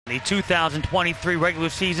The 2023 regular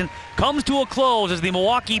season comes to a close as the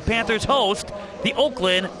Milwaukee Panthers host the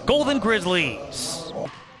Oakland Golden Grizzlies.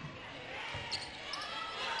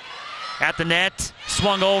 At the net,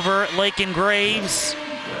 swung over, Lakin Graves.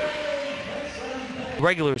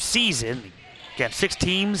 Regular season, again, 6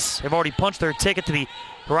 teams have already punched their ticket to the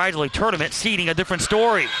Horizon League tournament, seeding a different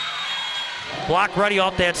story. Block ready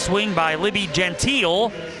off that swing by Libby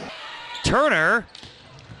Gentile. Turner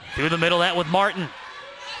through the middle, that with Martin.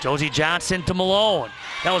 Josie Johnson to Malone.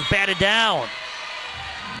 That was batted down.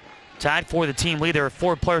 Tied for the team lead. There are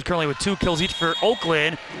 4 players currently with 2 kills each for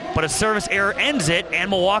Oakland, but a service error ends it, and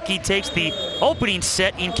Milwaukee takes the opening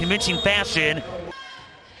set in convincing fashion.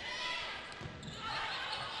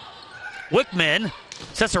 Wickman,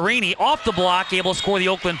 Cesarini off the block, able to score the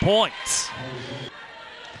Oakland points.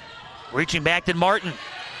 Reaching back to Martin.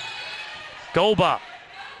 Goba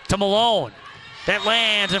to Malone. That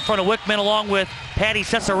lands in front of Wickman along with Patty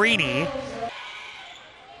Cesarini.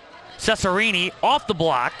 Cesarini off the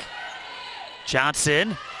block.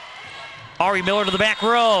 Johnson. Ari Miller to the back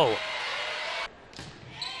row.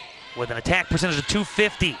 With an attack percentage of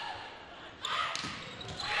 .250.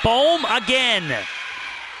 Bohm again.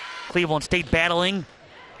 Cleveland State battling.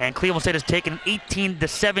 And Cleveland State has taken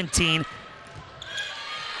 18-17.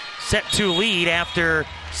 Set 2 lead after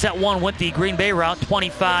set 1 went the Green Bay route,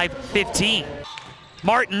 25-15.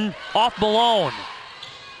 Martin off Malone.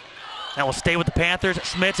 That will stay with the Panthers.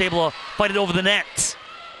 Schmidt's able to fight it over the net.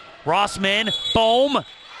 Rossman, Bohm,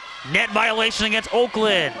 net violation against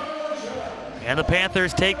Oakland. And the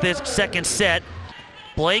Panthers take this second set.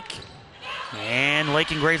 Blake and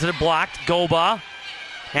Lakin Graves it blocked. Goba.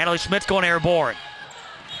 Natalie Schmidt's going airborne.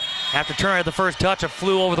 After Turner had the first touch, it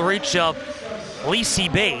flew over the reach of Lacey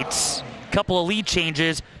Bates. Couple of lead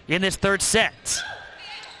changes in this third set.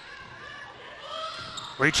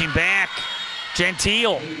 Reaching back,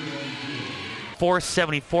 Gentile.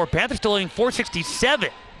 474. Panthers still leading 467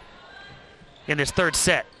 in this third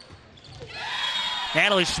set.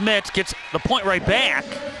 Natalie Schmidt gets the point right back.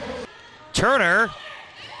 Turner.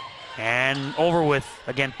 And over with,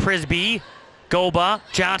 again, Prisby, Goba,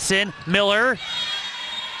 Johnson, Miller.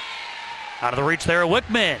 Out of the reach there,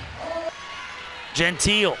 Wickman.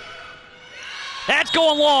 Gentile. That's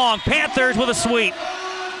going long. Panthers with a sweep.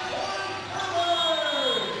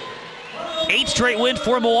 8 straight wins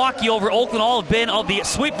for Milwaukee over Oakland. All have been of the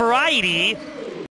sweep variety.